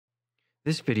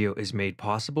This video is made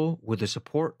possible with the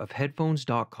support of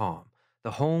Headphones.com, the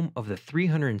home of the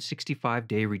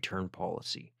 365-day return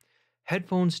policy.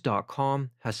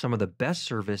 Headphones.com has some of the best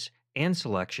service and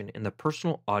selection in the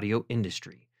personal audio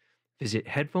industry. Visit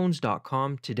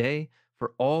Headphones.com today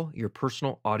for all your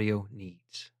personal audio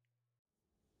needs.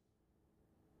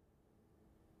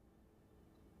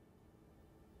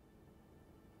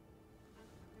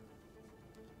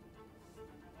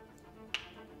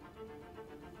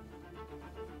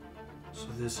 So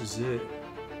this is it.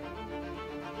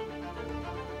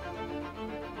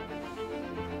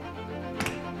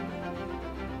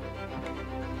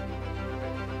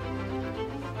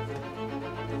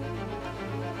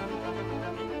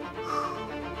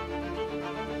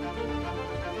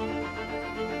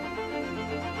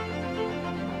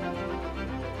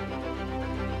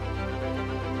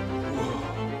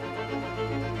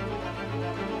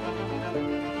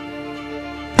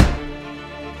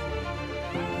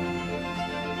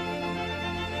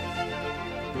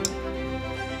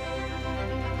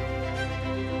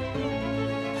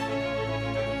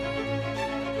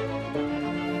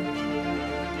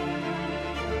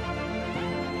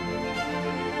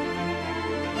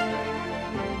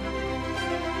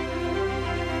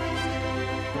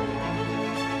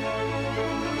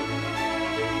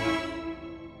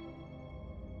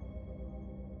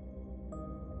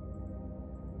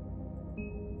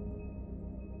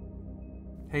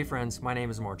 Hey friends, my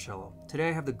name is Marcello. Today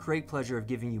I have the great pleasure of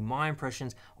giving you my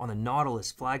impressions on the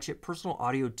Nautilus Flagship Personal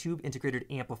Audio Tube Integrated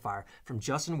Amplifier from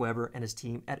Justin Weber and his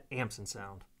team at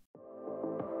AmpsandSound.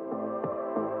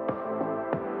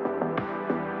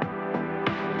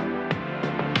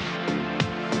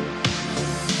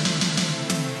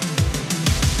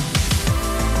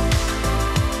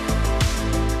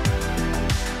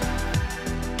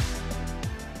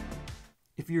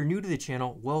 If you're new to the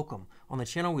channel, welcome. On the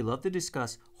channel, we love to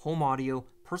discuss home audio,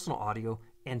 personal audio,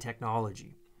 and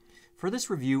technology. For this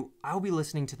review, I'll be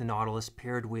listening to the Nautilus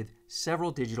paired with several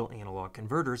digital analog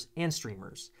converters and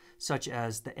streamers, such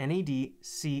as the NAD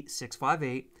C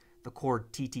 658, the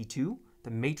Cord TT2,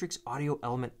 the Matrix Audio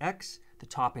Element X, the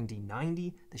Topping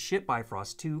D90, the Schiit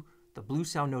Bifrost 2, the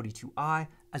Bluesound Nodi 2i,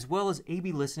 as well as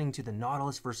A/B listening to the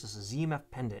Nautilus versus the ZMF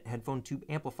Pendant Headphone Tube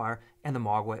Amplifier and the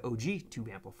Mogwai OG Tube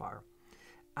Amplifier.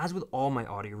 As with all my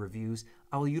audio reviews,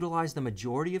 I will utilize the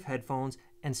majority of headphones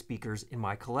and speakers in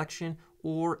my collection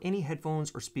or any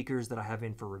headphones or speakers that I have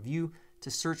in for review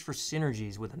to search for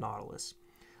synergies with the Nautilus.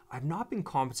 I've not been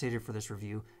compensated for this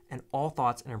review and all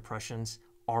thoughts and impressions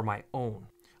are my own.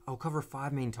 I'll cover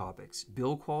 5 main topics: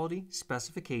 build quality,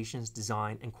 specifications,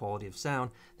 design, and quality of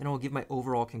sound. Then I'll give my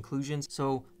overall conclusions,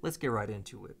 so let's get right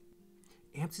into it.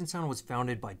 AmpsandSound was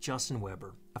founded by Justin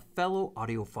Weber, a fellow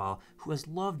audiophile who has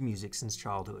loved music since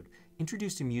childhood.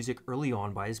 Introduced to music early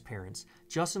on by his parents,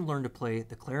 Justin learned to play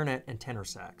the clarinet and tenor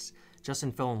sax.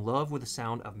 Justin fell in love with the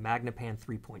sound of Magnepan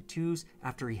 3.2s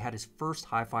after he had his first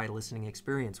hi-fi listening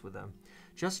experience with them.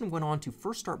 Justin went on to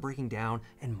first start breaking down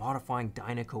and modifying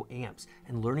Dynaco amps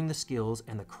and learning the skills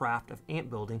and the craft of amp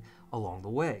building along the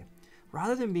way.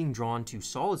 Rather than being drawn to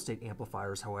solid-state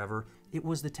amplifiers, however, it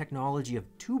was the technology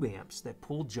of tube amps that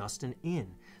pulled Justin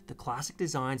in. The classic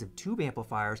designs of tube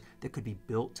amplifiers that could be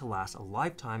built to last a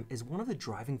lifetime is one of the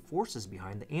driving forces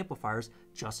behind the amplifiers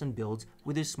Justin builds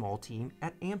with his small team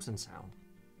at AmpsandSound.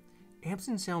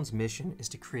 AmpsandSound's mission is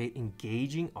to create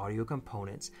engaging audio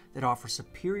components that offer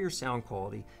superior sound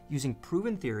quality using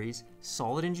proven theories,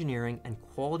 solid engineering, and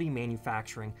quality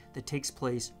manufacturing that takes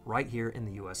place right here in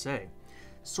the USA.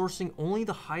 Sourcing only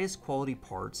the highest quality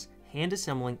parts, hand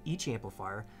assembling each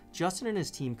amplifier, Justin and his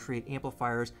team create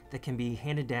amplifiers that can be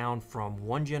handed down from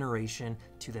one generation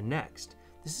to the next.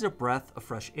 This is a breath of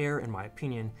fresh air, in my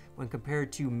opinion, when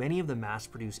compared to many of the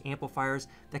mass-produced amplifiers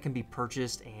that can be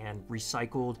purchased and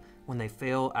recycled when they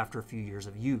fail after a few years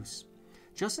of use.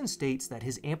 Justin states that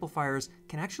his amplifiers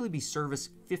can actually be serviced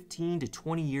 15 to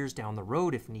 20 years down the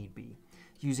road if need be,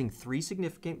 using 3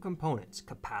 significant components: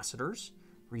 capacitors,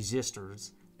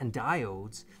 resistors, and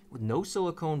diodes, with no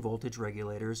silicone voltage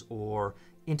regulators or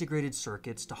integrated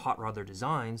circuits to hot rod their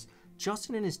designs.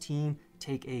 Justin and his team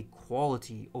take a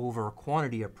quality over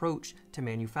quantity approach to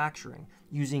manufacturing,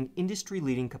 using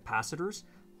industry-leading capacitors,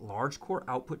 large core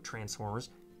output transformers,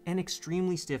 and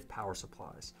extremely stiff power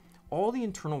supplies. All the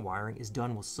internal wiring is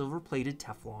done with silver-plated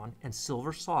Teflon and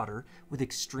silver solder with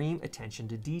extreme attention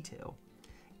to detail.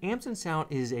 AmpsandSound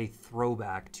is a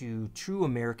throwback to true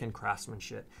American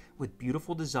craftsmanship with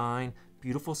beautiful design,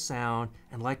 beautiful sound,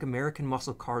 and like American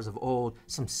muscle cars of old,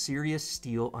 some serious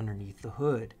steel underneath the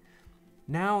hood.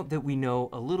 Now that we know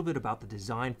a little bit about the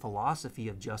design philosophy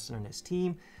of Justin and his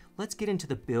team, let's get into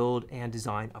the build and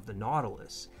design of the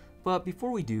Nautilus. But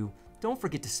before we do, don't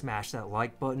forget to smash that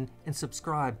like button and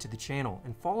subscribe to the channel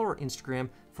and follow our Instagram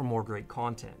for more great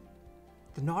content.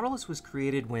 The Nautilus was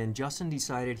created when Justin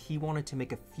decided he wanted to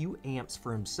make a few amps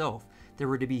for himself that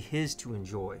were to be his to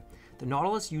enjoy. The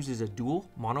Nautilus uses a dual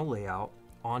mono layout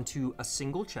onto a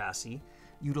single chassis,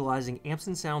 utilizing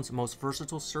AmpsandSound's most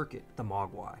versatile circuit, the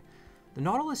Mogwai. The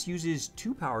Nautilus uses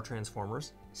 2 power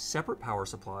transformers, separate power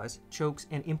supplies, chokes,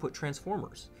 and input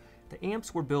transformers. The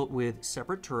amps were built with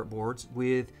separate turret boards,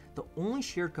 with the only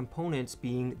shared components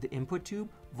being the input tube,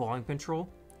 volume control,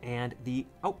 and the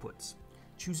outputs.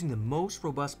 Choosing the most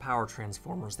robust power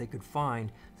transformers they could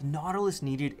find, the Nautilus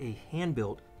needed a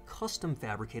hand-built, custom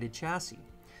fabricated chassis.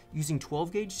 Using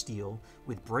 12-gauge steel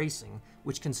with bracing,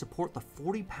 which can support the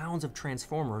 40 pounds of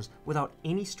transformers without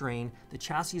any strain, the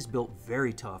chassis is built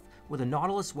very tough, with the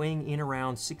Nautilus weighing in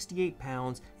around 68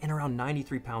 pounds and around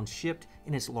 93 pounds shipped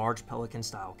in its large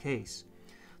Pelican-style case.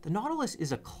 The Nautilus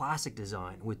is a classic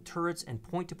design with turrets and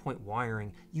point-to-point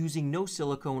wiring using no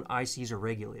silicone ICs or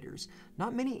regulators.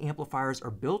 Not many amplifiers are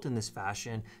built in this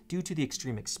fashion due to the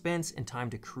extreme expense and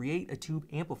time to create a tube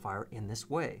amplifier in this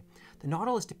way. The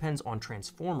Nautilus depends on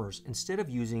transformers instead of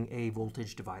using a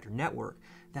voltage divider network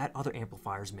that other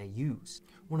amplifiers may use.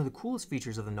 One of the coolest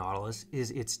features of the Nautilus is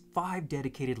its 5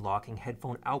 dedicated locking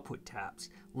headphone output taps,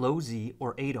 low Z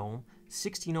or 8 ohm,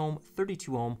 16 ohm,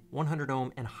 32 ohm, 100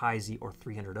 ohm, and high Z or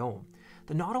 300 ohm.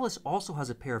 The Nautilus also has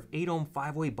a pair of 8 ohm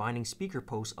 5-way binding speaker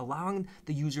posts, allowing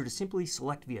the user to simply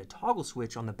select via toggle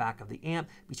switch on the back of the amp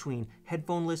between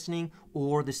headphone listening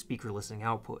or the speaker listening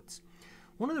outputs.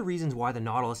 One of the reasons why the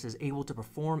Nautilus is able to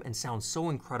perform and sound so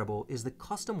incredible is the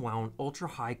custom wound ultra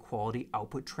high quality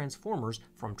output transformers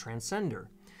from Transcender.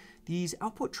 These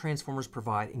output transformers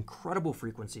provide incredible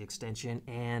frequency extension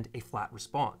and a flat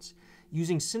response.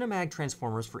 Using Cinemag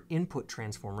transformers for input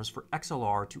transformers for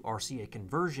XLR to RCA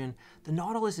conversion, the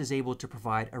Nautilus is able to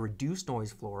provide a reduced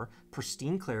noise floor,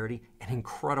 pristine clarity, and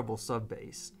incredible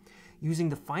sub-bass. Using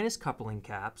the finest coupling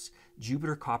caps,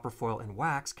 Jupiter copper foil and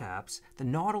wax caps, the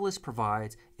Nautilus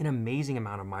provides an amazing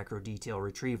amount of micro detail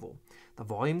retrieval. The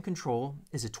volume control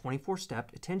is a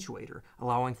 24-step attenuator,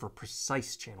 allowing for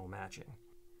precise channel matching.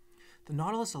 The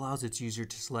Nautilus allows its user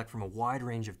to select from a wide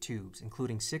range of tubes,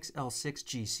 including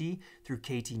 6L6GC through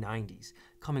KT90s.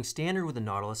 Coming standard with the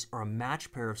Nautilus are a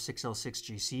matched pair of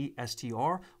 6L6GC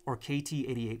STR or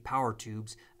KT88 power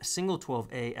tubes, a single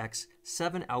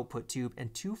 12AX7 output tube,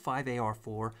 and 2 5AR4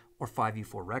 or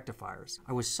 5U4 rectifiers.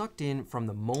 I was sucked in from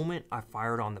the moment I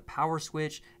fired on the power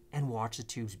switch and watch the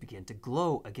tubes begin to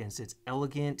glow against its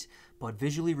elegant but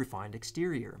visually refined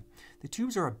exterior. The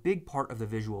tubes are a big part of the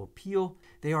visual appeal.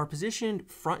 They are positioned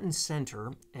front and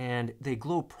center, and they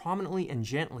glow prominently and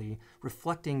gently,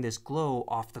 reflecting this glow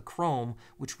off the chrome,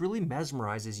 which really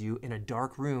mesmerizes you in a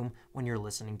dark room when you're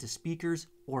listening to speakers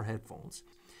or headphones.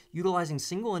 Utilizing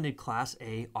single-ended Class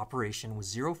A operation with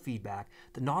 0 feedback,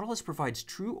 the Nautilus provides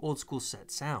true old-school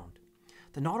set sound.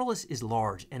 The Nautilus is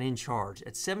large and in charge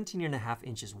at 17.5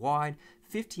 inches wide,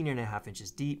 15.5 inches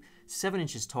deep, 7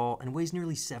 inches tall, and weighs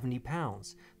nearly 70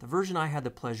 pounds. The version I had the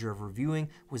pleasure of reviewing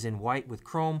was in white with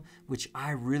chrome, which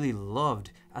I really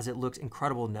loved as it looks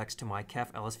incredible next to my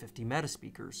KEF LS50 Meta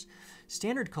speakers.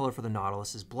 Standard color for the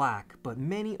Nautilus is black, but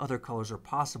many other colors are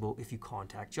possible if you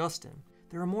contact Justin.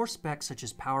 There are more specs such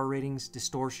as power ratings,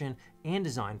 distortion, and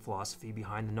design philosophy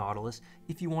behind the Nautilus.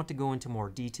 If you want to go into more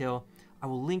detail, I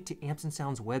will link to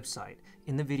AmpsandSound's website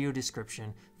in the video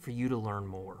description for you to learn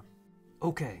more.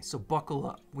 Okay, so buckle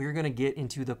up. We're going to get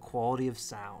into the quality of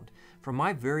sound. From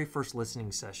my very first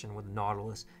listening session with the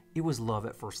Nautilus, it was love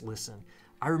at first listen.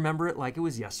 I remember it like it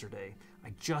was yesterday.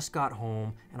 I just got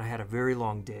home and I had a very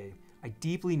long day. I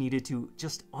deeply needed to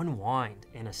just unwind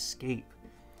and escape.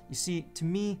 You see, to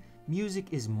me, music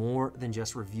is more than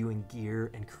just reviewing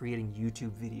gear and creating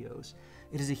YouTube videos.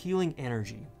 It is a healing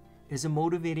energy. It is a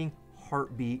motivating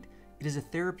heartbeat. It is a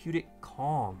therapeutic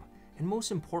calm. And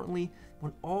most importantly,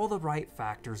 when all the right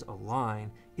factors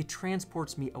align, it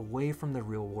transports me away from the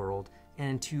real world and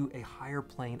into a higher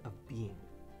plane of being.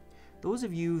 Those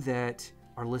of you that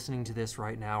are listening to this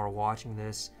right now or watching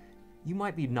this, you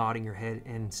might be nodding your head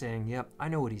and saying, yep, I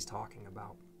know what he's talking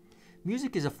about.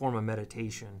 Music is a form of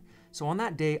meditation. So on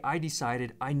that day, I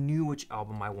decided I knew which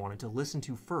album I wanted to listen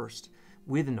to first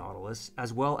with Nautilus,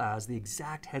 as well as the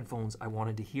exact headphones I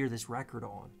wanted to hear this record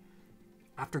on.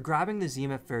 After grabbing the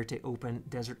ZMF Verité Open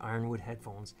Desert Ironwood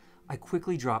headphones, I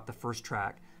quickly dropped the first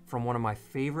track from one of my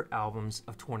favorite albums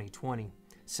of 2020,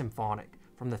 Symphonic,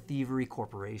 from the Thievery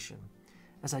Corporation.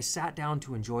 As I sat down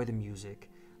to enjoy the music,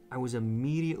 I was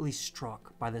immediately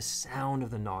struck by the sound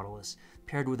of the Nautilus,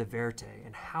 paired with a Verité,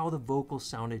 and how the vocals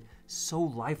sounded so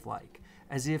lifelike,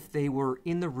 as if they were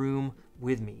in the room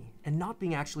with me and not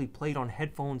being actually played on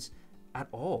headphones at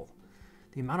all.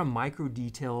 The amount of micro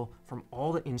detail from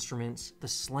all the instruments, the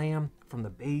slam from the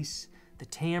bass, the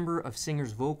timbre of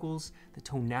singers' vocals, the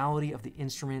tonality of the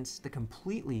instruments, the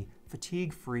completely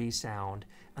fatigue-free sound,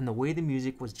 and the way the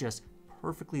music was just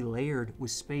perfectly layered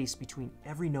with space between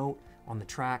every note on the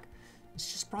track,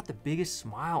 it's just brought the biggest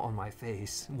smile on my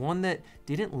face, one that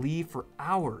didn't leave for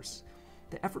hours.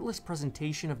 The effortless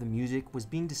presentation of the music was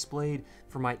being displayed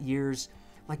for my ears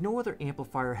like no other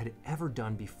amplifier had ever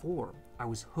done before. I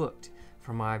was hooked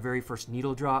from my very first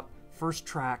needle drop, first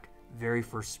track, very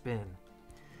first spin.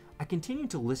 I continued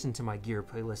to listen to my gear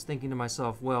playlist thinking to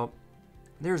myself, well,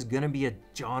 there's gonna be a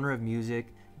genre of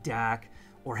music, DAC,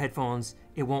 or headphones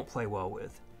it won't play well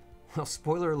with. Well,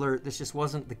 spoiler alert, this just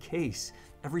wasn't the case.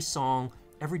 Every song,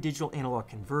 every digital analog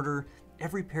converter,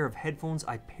 every pair of headphones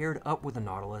I paired up with the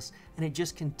Nautilus, and it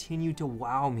just continued to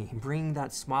wow me, bringing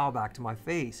that smile back to my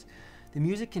face. The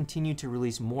music continued to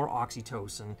release more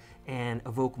oxytocin and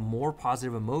evoke more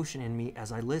positive emotion in me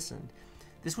as I listened.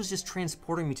 This was just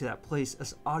transporting me to that place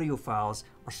us audiophiles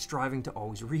are striving to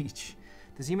always reach.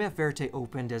 The ZMF Verité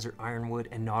Open, Desert Ironwood,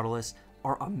 and Nautilus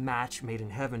are a match made in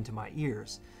heaven to my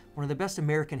ears. One of the best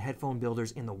American headphone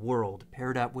builders in the world,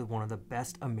 paired up with one of the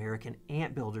best American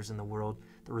amp builders in the world,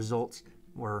 the results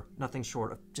were nothing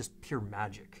short of just pure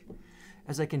magic.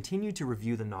 As I continued to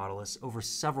review the Nautilus over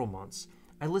several months,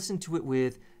 I listened to it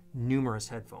with numerous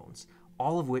headphones,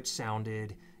 all of which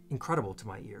sounded incredible to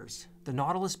my ears. The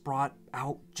Nautilus brought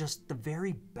out just the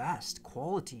very best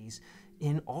qualities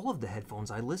in all of the headphones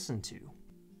I listened to.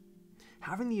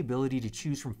 Having the ability to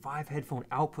choose from 5 headphone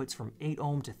outputs from 8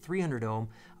 ohm to 300 ohm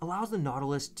allows the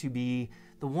Nautilus to be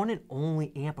the one and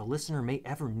only amp a listener may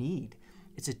ever need.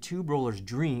 It's a tube roller's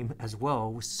dream as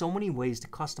well, with so many ways to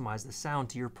customize the sound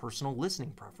to your personal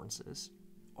listening preferences.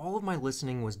 All of my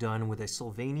listening was done with a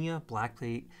Sylvania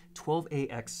Blackplate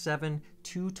 12AX7,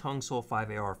 2 Tung Sol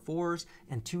 5AR4s,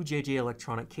 and 2 JJ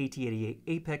Electronic KT88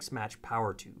 Apex Match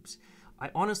power tubes. I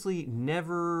honestly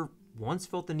never once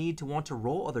felt the need to want to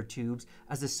roll other tubes,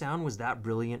 as the sound was that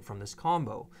brilliant from this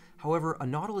combo. However, a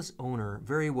Nautilus owner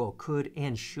very well could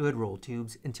and should roll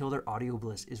tubes until their audio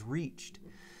bliss is reached.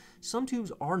 Some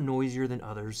tubes are noisier than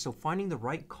others, so finding the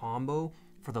right combo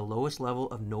for the lowest level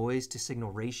of noise to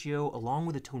signal ratio along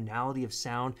with the tonality of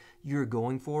sound you're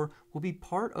going for will be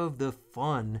part of the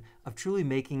fun of truly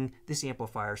making this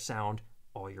amplifier sound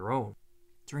all your own.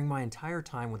 During my entire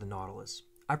time with the Nautilus,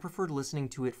 I preferred listening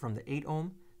to it from the 8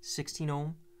 ohm, 16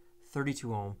 ohm,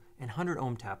 32 ohm, and 100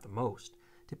 ohm tap the most,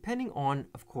 depending on,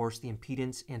 of course, the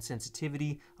impedance and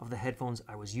sensitivity of the headphones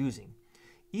I was using.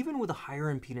 Even with the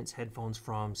higher impedance headphones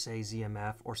from, say,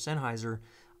 ZMF or Sennheiser,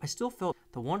 I still felt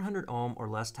the 100 ohm or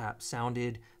less tap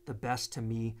sounded the best to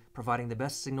me, providing the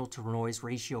best signal to noise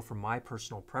ratio for my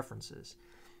personal preferences.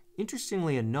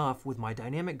 Interestingly enough, with my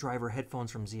dynamic driver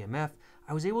headphones from ZMF,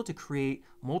 I was able to create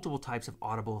multiple types of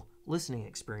audible listening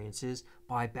experiences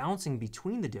by bouncing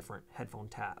between the different headphone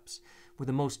taps, with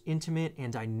the most intimate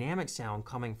and dynamic sound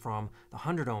coming from the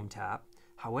 100 ohm tap.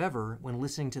 However, when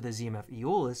listening to the ZMF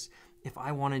Aeolus, if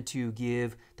I wanted to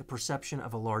give the perception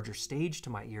of a larger stage to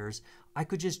my ears, I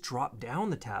could just drop down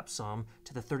the tap some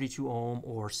to the 32 ohm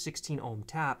or 16 ohm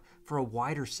tap for a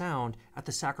wider sound at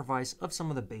the sacrifice of some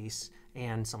of the bass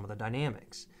and some of the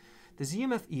dynamics. The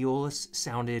ZMF Aeolus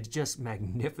sounded just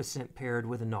magnificent paired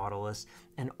with the Nautilus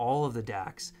and all of the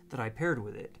DACs that I paired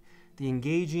with it. The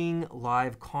engaging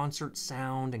live concert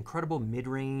sound, incredible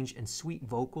mid-range, and sweet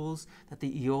vocals that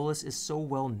the Aeolus is so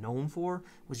well known for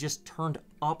was just turned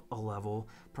up a level,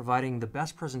 providing the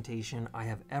best presentation I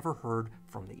have ever heard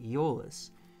from the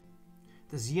Aeolus.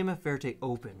 The ZMF Verité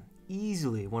Open,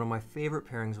 easily one of my favorite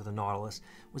pairings with the Nautilus,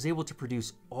 was able to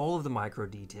produce all of the micro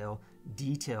detail,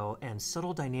 and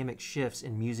subtle dynamic shifts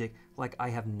in music like I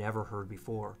have never heard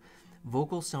before.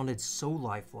 Vocals sounded so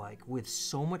lifelike, with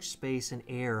so much space and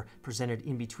air presented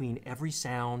in between every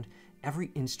sound,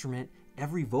 every instrument,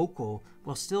 every vocal,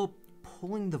 while still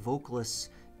pulling the vocalists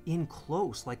in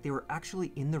close, like they were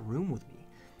actually in the room with me.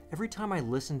 Every time I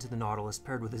listened to the Nautilus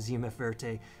paired with the ZMF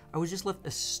Verité, I was just left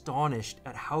astonished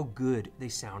at how good they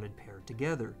sounded paired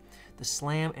together. The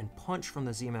slam and punch from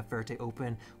the ZMF Verité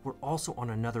Open were also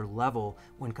on another level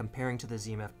when comparing to the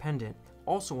ZMF Pendant,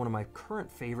 also one of my current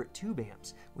favorite tube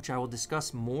amps, which I will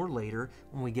discuss more later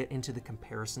when we get into the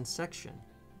comparison section.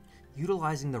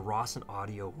 Utilizing the Rosson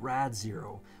Audio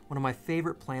Rad-0, one of my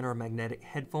favorite planar magnetic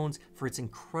headphones for its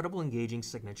incredible engaging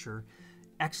signature,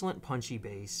 excellent punchy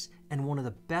bass, and one of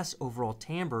the best overall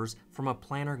timbres from a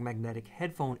planar magnetic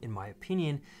headphone in my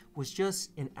opinion, was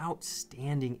just an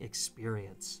outstanding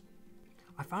experience.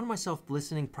 I found myself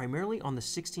listening primarily on the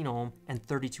 16 ohm and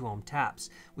 32 ohm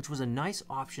taps, which was a nice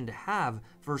option to have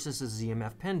versus the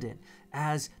ZMF Pendant,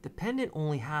 as the Pendant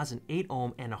only has an 8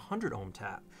 ohm and 100 ohm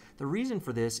tap. The reason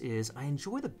for this is I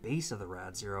enjoy the bass of the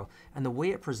Rad-0 and the way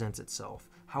it presents itself.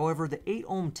 However, the 8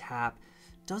 ohm tap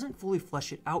doesn't fully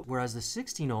flesh it out, whereas the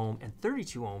 16 ohm and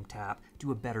 32 ohm tap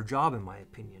do a better job in my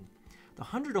opinion. The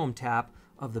 100 ohm tap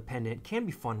of the Pendant can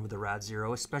be fun with the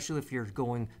Rad-0, especially if you're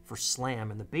going for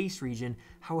slam in the bass region.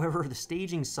 However, the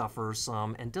staging suffers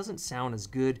some and doesn't sound as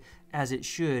good as it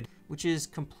should, which is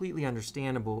completely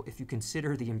understandable if you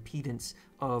consider the impedance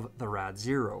of the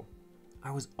Rad-0.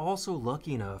 I was also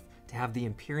lucky enough to have the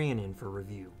Empyrean in for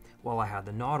review while I had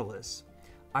the Nautilus.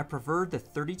 I preferred the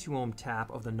 32 ohm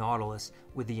tap of the Nautilus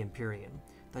with the Empyrean.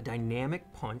 The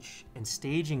dynamic punch and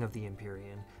staging of the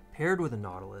Empyrean paired with the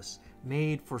Nautilus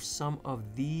made for some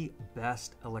of the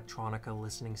best electronica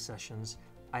listening sessions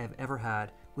I have ever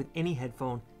had with any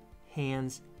headphone,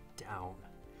 hands down.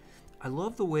 I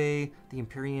love the way the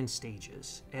Empyrean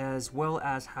stages, as well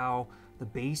as how the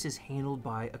bass is handled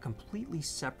by a completely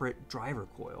separate driver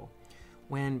coil.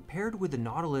 When paired with the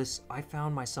Nautilus, I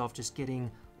found myself just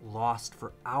getting lost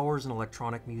for hours in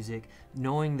electronic music,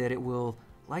 knowing that it will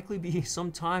likely be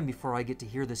some time before I get to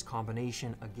hear this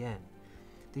combination again.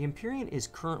 The Empyrean is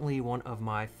currently one of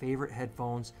my favorite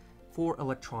headphones for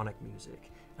electronic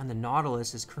music, and the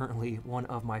Nautilus is currently one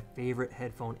of my favorite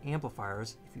headphone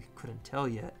amplifiers, if you couldn't tell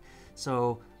yet.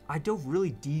 So I dove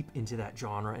really deep into that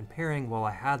genre and pairing while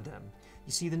I had them.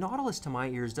 You see, the Nautilus to my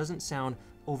ears doesn't sound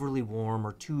overly warm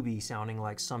or tubey sounding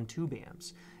like some tube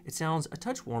amps. It sounds a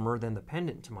touch warmer than the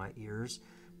Pendant to my ears,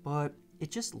 but it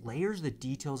just layers the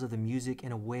details of the music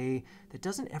in a way that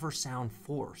doesn't ever sound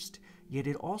forced. Yet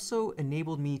it also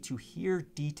enabled me to hear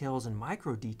details and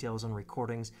micro details on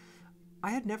recordings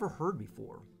I had never heard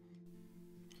before.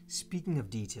 Speaking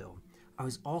of detail, I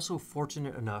was also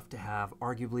fortunate enough to have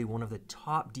arguably one of the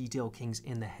top detail kings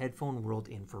in the headphone world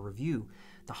in for review,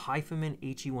 the Hifiman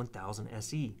HE6SEV2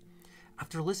 SE.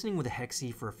 After listening with a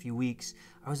HE6SEV for a few weeks,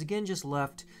 I was again just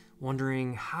left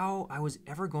wondering how I was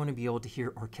ever going to be able to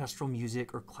hear orchestral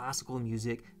music or classical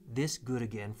music this good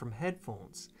again from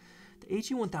headphones. The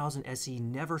HE6SEV2 SE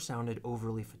never sounded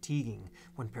overly fatiguing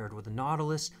when paired with the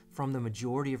Nautilus from the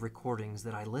majority of recordings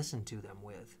that I listened to them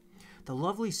with. The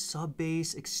lovely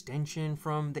sub-bass extension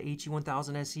from the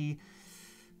HE6SEV2 SE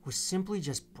was simply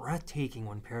just breathtaking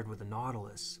when paired with the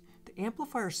Nautilus. The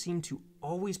amplifier seemed to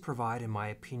always provide, in my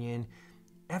opinion,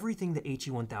 everything the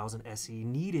HE6SEV2 SE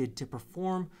needed to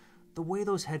perform the way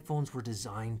those headphones were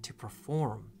designed to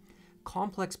perform.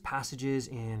 Complex passages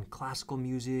in classical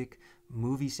music,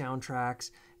 movie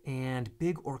soundtracks, and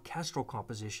big orchestral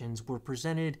compositions were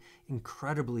presented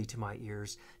incredibly to my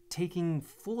ears, taking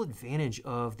full advantage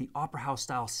of the opera house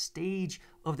style stage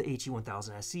of the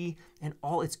HE6SEV2 SE and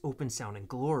all its open sound and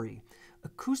glory.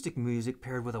 Acoustic music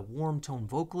paired with a warm tone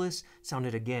vocalist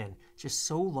sounded again just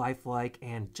so lifelike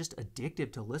and just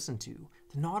addictive to listen to.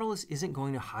 The Nautilus isn't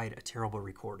going to hide a terrible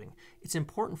recording. It's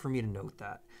important for me to note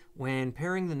that. When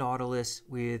pairing the Nautilus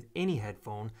with any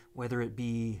headphone, whether it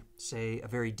be, say, a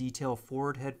very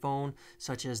detail-forward headphone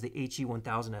such as the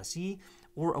HE6SEV2 SE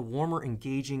or a warmer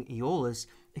engaging Aeolus,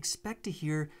 expect to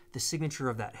hear the signature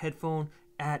of that headphone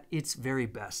at its very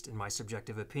best, in my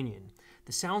subjective opinion.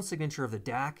 The sound signature of the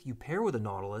DAC you pair with the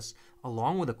Nautilus,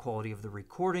 along with the quality of the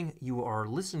recording you are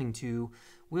listening to,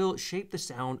 will shape the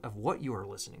sound of what you are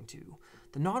listening to.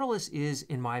 The Nautilus is,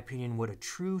 in my opinion, what a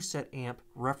true set amp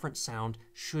reference sound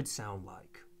should sound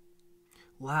like.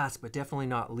 Last but definitely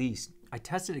not least, I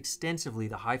tested extensively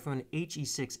the Hifiman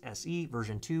HE6SE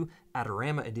version 2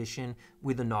 Adorama edition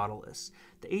with the Nautilus.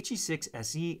 The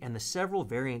HE6SE and the several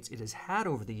variants it has had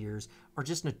over the years are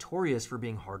just notorious for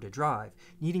being hard to drive,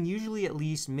 needing usually at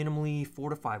least minimally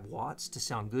 4 to 5 watts to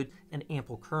sound good and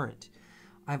ample current.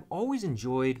 I've always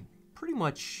enjoyed pretty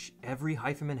much every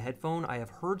Hifiman headphone I have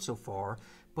heard so far,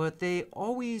 but they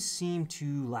always seem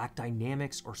to lack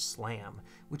dynamics or slam,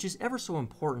 which is ever so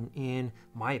important in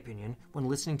my opinion when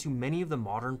listening to many of the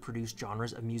modern produced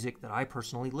genres of music that I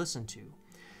personally listen to.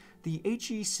 The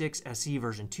HE6SE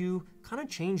version 2 kind of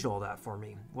changed all that for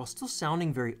me. While still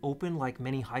sounding very open like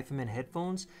many Hifiman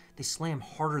headphones, they slam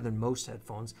harder than most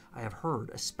headphones I have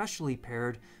heard, especially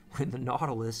paired with the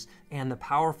Nautilus and the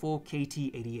powerful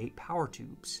KT88 power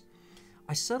tubes.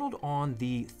 I settled on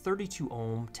the 32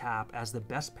 ohm tap as the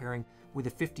best pairing with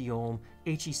the 50 ohm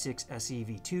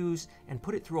HE6SEV2s and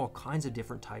put it through all kinds of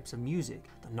different types of music.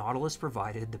 The Nautilus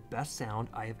provided the best sound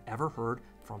I have ever heard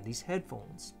from these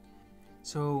headphones.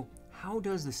 So how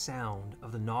does the sound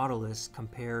of the Nautilus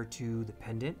compare to the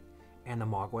Pendant and the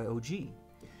Mogwai OG?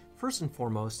 First and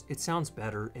foremost, it sounds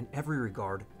better in every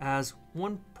regard, as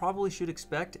one probably should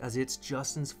expect, as it's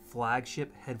Justin's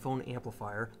flagship headphone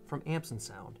amplifier from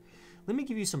AmpsandSound. Let me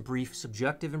give you some brief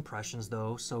subjective impressions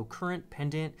though, so current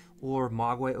Pendant or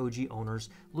Mogwai OG owners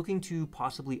looking to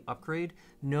possibly upgrade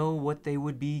know what they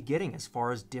would be getting as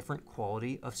far as different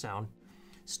quality of sound.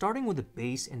 Starting with the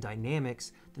bass and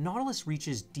dynamics, the Nautilus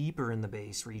reaches deeper in the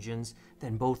bass regions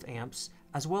than both amps,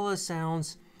 as well as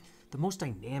sounds the most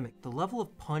dynamic. The level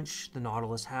of punch the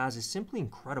Nautilus has is simply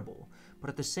incredible, but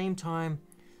at the same time,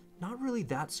 not really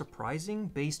that surprising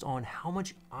based on how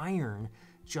much iron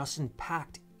Justin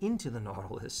packed into the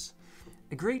Nautilus.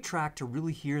 A great track to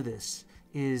really hear this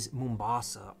is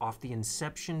Mombasa off the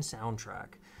Inception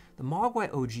soundtrack. The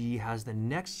Mogwai OG has the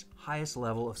next highest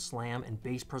level of slam and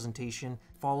bass presentation,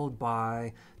 followed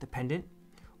by the Pendant.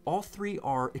 All three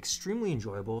are extremely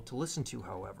enjoyable to listen to,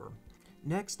 however.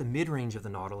 Next, the mid-range of the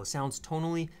Nautilus sounds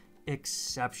tonally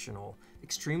exceptional,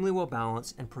 extremely well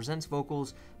balanced, and presents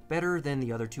vocals better than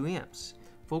the other two amps.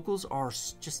 Vocals are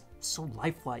just so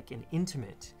lifelike and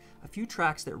intimate. A few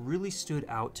tracks that really stood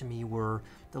out to me were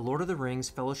The Lord of the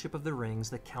Rings, Fellowship of the Rings,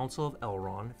 The Council of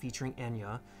Elrond featuring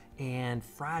Enya, and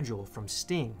Fragile from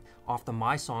Sting off the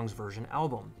My Songs version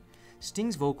album.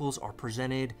 Sting's vocals are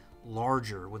presented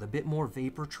larger with a bit more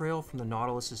vapor trail from the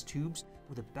Nautilus's tubes,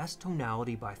 with the best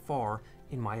tonality by far,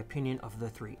 in my opinion, of the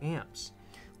three amps.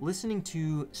 Listening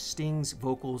to Sting's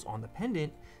vocals on the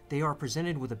Pendant, they are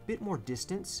presented with a bit more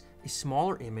distance, a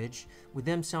smaller image, with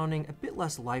them sounding a bit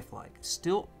less lifelike.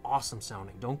 Still awesome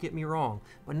sounding, don't get me wrong,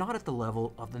 but not at the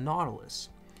level of the Nautilus.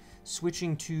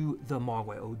 Switching to the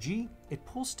Mogwai OG, it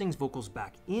pulls Sting's vocals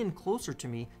back in closer to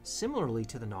me, similarly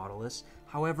to the Nautilus.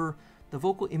 However, the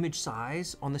vocal image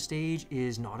size on the stage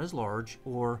is not as large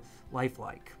or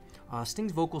lifelike.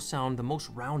 Sting's vocals sound the most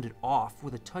rounded off,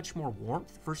 with a touch more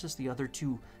warmth versus the other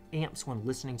two amps when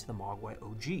listening to the Mogwai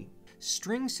OG.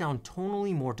 Strings sound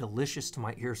tonally more delicious to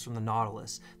my ears from the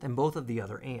Nautilus than both of the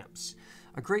other amps.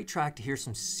 A great track to hear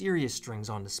some serious strings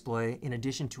on display, in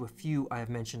addition to a few I have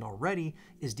mentioned already,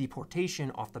 is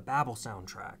Deportation off the Babel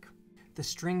soundtrack. The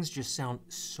strings just sound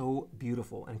so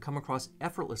beautiful and come across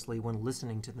effortlessly when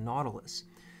listening to the Nautilus.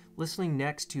 Listening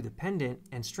next to the Pendant,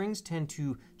 and strings tend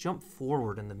to jump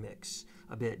forward in the mix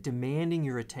a bit, demanding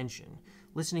your attention.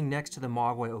 Listening next to the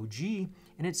Mogwai OG,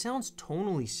 and it sounds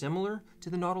tonally similar to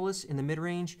the Nautilus in the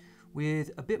mid-range,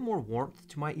 with a bit more warmth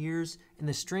to my ears, and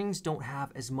the strings don't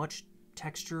have as much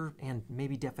texture and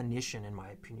maybe definition, in my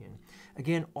opinion.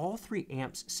 Again, all three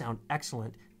amps sound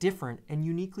excellent, different, and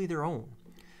uniquely their own.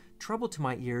 Treble to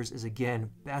my ears is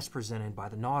again best presented by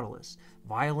the Nautilus.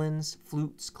 Violins,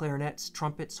 flutes, clarinets,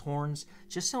 trumpets, horns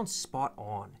just sound spot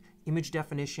on. Image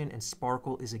definition and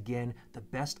sparkle is again the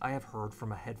best I have heard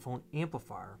from a headphone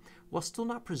amplifier, while still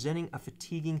not presenting a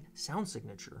fatiguing sound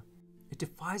signature. It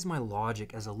defies my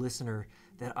logic as a listener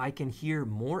that I can hear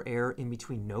more air in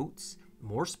between notes,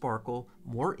 more sparkle,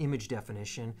 more image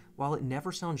definition, while it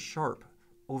never sounds sharp,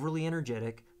 overly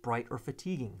energetic, bright, or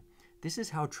fatiguing. This is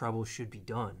how treble should be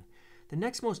done. The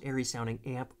next most airy sounding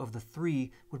amp of the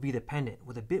three would be the Pendant,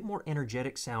 with a bit more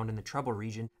energetic sound in the treble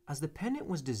region, as the Pendant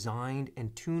was designed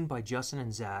and tuned by Justin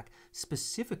and Zach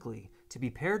specifically to be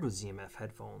paired with ZMF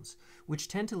headphones, which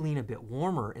tend to lean a bit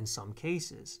warmer in some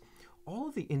cases. All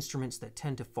of the instruments that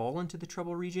tend to fall into the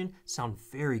treble region sound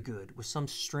very good, with some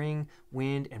string,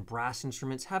 wind, and brass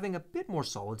instruments having a bit more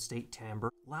solid state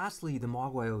timbre. Lastly, the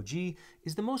Mogwai OG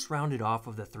is the most rounded off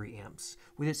of the three amps,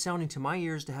 with it sounding to my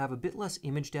ears to have a bit less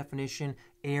image definition,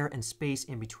 air, and space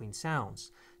in between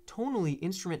sounds. Tonally,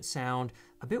 instruments sound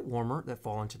a bit warmer that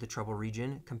fall into the treble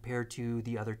region compared to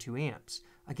the other two amps.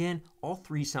 Again, all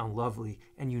three sound lovely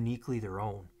and uniquely their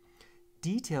own.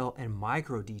 Detail and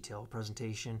micro detail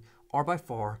presentation are by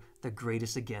far the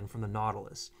greatest again from the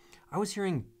Nautilus. I was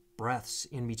hearing breaths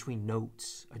in between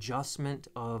notes, adjustment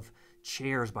of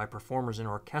chairs by performers in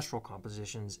orchestral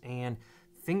compositions, and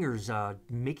fingers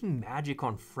making magic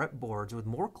on fretboards with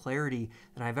more clarity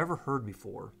than I've ever heard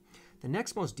before. The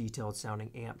next most detailed sounding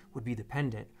amp would be the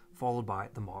Pendant, followed by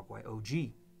the Mogwai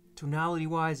OG.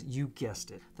 Tonality-wise, you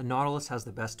guessed it, the Nautilus has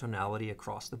the best tonality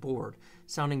across the board,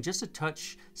 sounding just a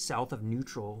touch south of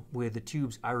neutral with the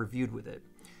tubes I reviewed with it.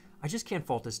 I just can't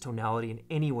fault this tonality in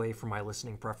any way for my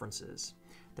listening preferences.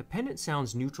 The Pendant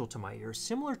sounds neutral to my ears,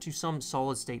 similar to some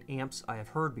solid-state amps I have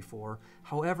heard before,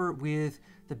 however with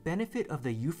the benefit of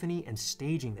the euphony and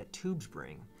staging that tubes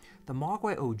bring. The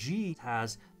Mogwai OG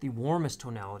has the warmest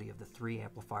tonality of the three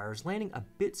amplifiers, landing a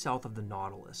bit south of the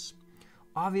Nautilus.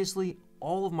 Obviously,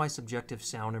 all of my subjective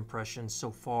sound impressions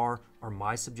so far are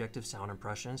my subjective sound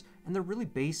impressions, and they're really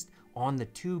based on the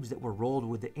tubes that were rolled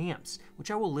with the amps,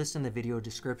 which I will list in the video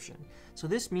description. So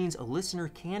this means a listener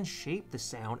can shape the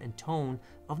sound and tone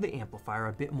of the amplifier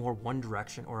a bit more one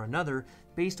direction or another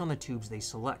based on the tubes they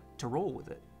select to roll with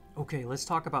it. Okay, let's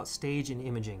talk about stage and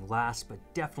imaging last but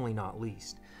definitely not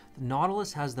least. The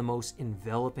Nautilus has the most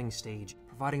enveloping stage,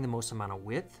 providing the most amount of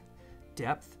width,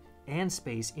 depth, and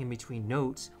space in between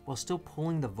notes while still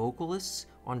pulling the vocalists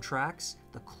on tracks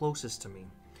the closest to me.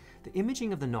 The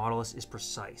imaging of the Nautilus is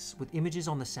precise, with images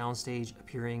on the soundstage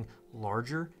appearing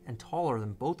larger and taller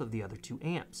than both of the other two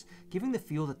amps, giving the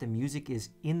feel that the music is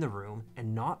in the room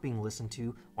and not being listened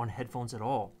to on headphones at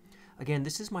all. Again,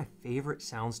 this is my favorite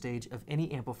soundstage of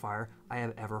any amplifier I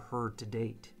have ever heard to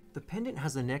date. The Pendant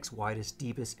has the next widest,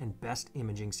 deepest, and best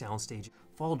imaging soundstage,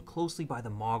 followed closely by the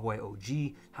Mogwai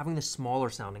OG, having the smaller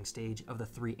sounding stage of the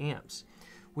three amps.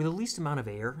 With the least amount of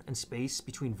air and space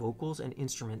between vocals and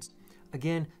instruments,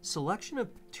 again, selection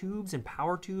of tubes and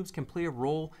power tubes can play a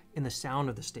role in the sound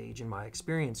of the stage in my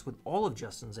experience with all of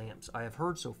Justin's amps I have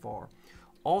heard so far.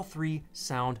 All three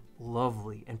sound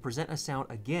lovely and present a sound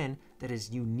again that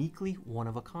is uniquely one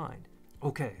of a kind.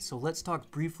 Okay, so let's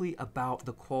talk briefly about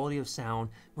the quality of sound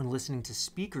when listening to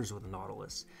speakers with the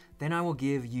Nautilus. Then I will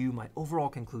give you my overall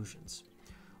conclusions.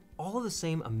 All of the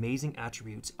same amazing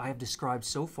attributes I have described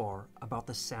so far about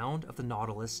the sound of the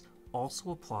Nautilus also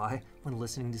apply when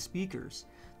listening to speakers.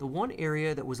 The one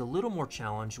area that was a little more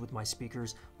challenged with my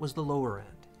speakers was the lower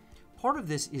end. Part of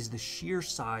this is the sheer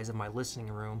size of my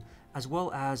listening room, as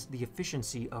well as the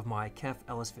efficiency of my KEF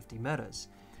LS50 Metas.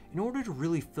 In order to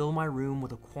really fill my room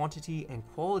with a quantity and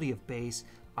quality of bass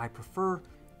I prefer,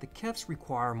 the KEFs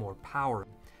require more power.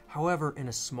 However, in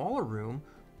a smaller room,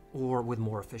 or with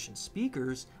more efficient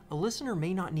speakers, a listener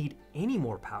may not need any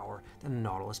more power than the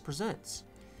Nautilus presents.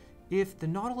 If the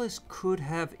Nautilus could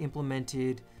have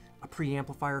implemented a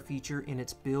preamplifier feature in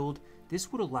its build,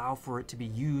 this would allow for it to be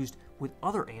used with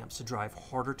other amps to drive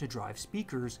harder to drive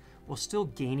speakers while still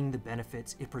gaining the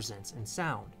benefits it presents in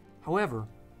sound. However,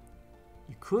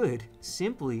 you could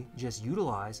simply just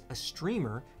utilize a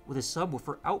streamer with a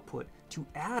subwoofer output to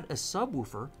add a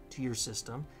subwoofer to your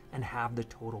system and have the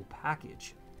total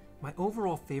package. My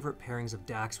overall favorite pairings of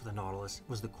DACs with the Nautilus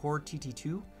was the Chord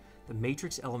TT2, the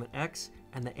Matrix Element X,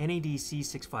 and the NAD C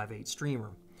 658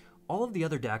 streamer. All of the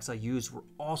other DACs I used were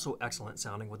also excellent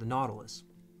sounding with the Nautilus.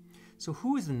 So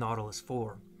who is the Nautilus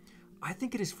for? I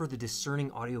think it is for the discerning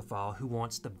audiophile who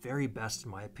wants the very best, in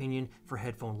my opinion, for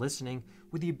headphone listening,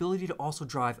 with the ability to also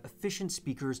drive efficient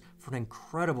speakers for an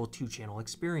incredible two-channel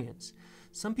experience.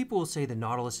 Some people will say the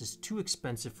Nautilus is too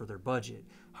expensive for their budget.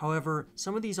 However,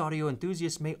 some of these audio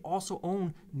enthusiasts may also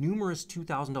own numerous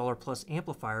 $2,000 plus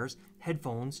amplifiers,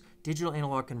 headphones, digital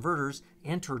analog converters,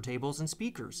 and turntables and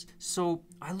speakers. So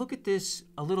I look at this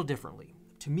a little differently.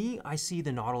 To me, I see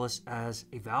the Nautilus as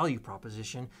a value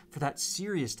proposition for that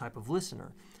serious type of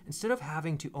listener. Instead of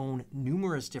having to own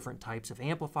numerous different types of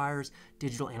amplifiers,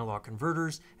 digital analog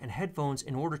converters, and headphones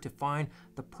in order to find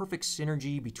the perfect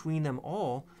synergy between them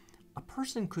all, a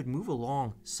person could move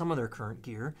along some of their current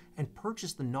gear and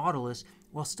purchase the Nautilus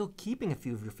while still keeping a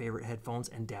few of your favorite headphones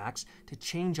and DACs to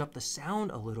change up the sound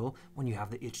a little when you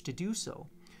have the itch to do so.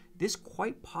 This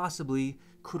quite possibly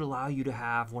could allow you to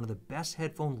have one of the best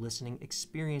headphone listening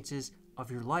experiences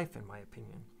of your life, in my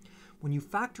opinion. When you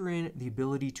factor in the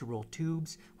ability to roll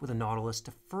tubes with a Nautilus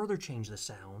to further change the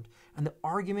sound, and the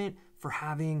argument for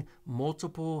having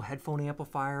multiple headphone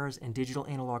amplifiers and digital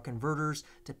analog converters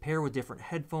to pair with different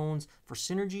headphones for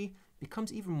synergy,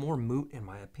 becomes even more moot, in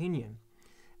my opinion.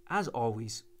 As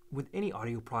always, with any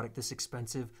audio product this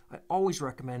expensive, I always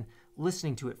recommend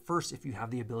listening to it first if you have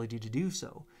the ability to do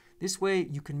so. This way,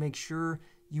 you can make sure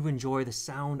you enjoy the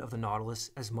sound of the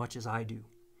Nautilus as much as I do.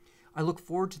 I look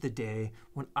forward to the day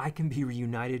when I can be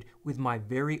reunited with my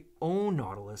very own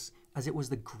Nautilus, as it was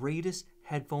the greatest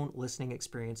headphone listening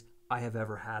experience I have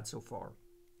ever had so far.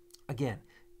 Again,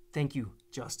 thank you,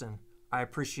 Justin. I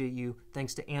appreciate you.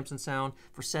 Thanks to AmpsandSound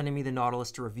for sending me the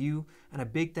Nautilus to review, and a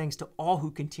big thanks to all who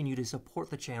continue to support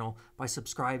the channel by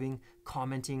subscribing,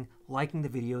 commenting, liking the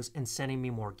videos, and sending me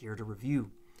more gear to review.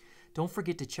 Don't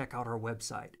forget to check out our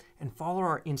website and follow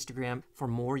our Instagram for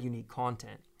more unique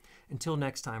content. Until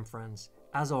next time, friends,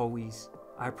 as always,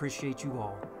 I appreciate you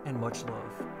all and much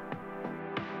love.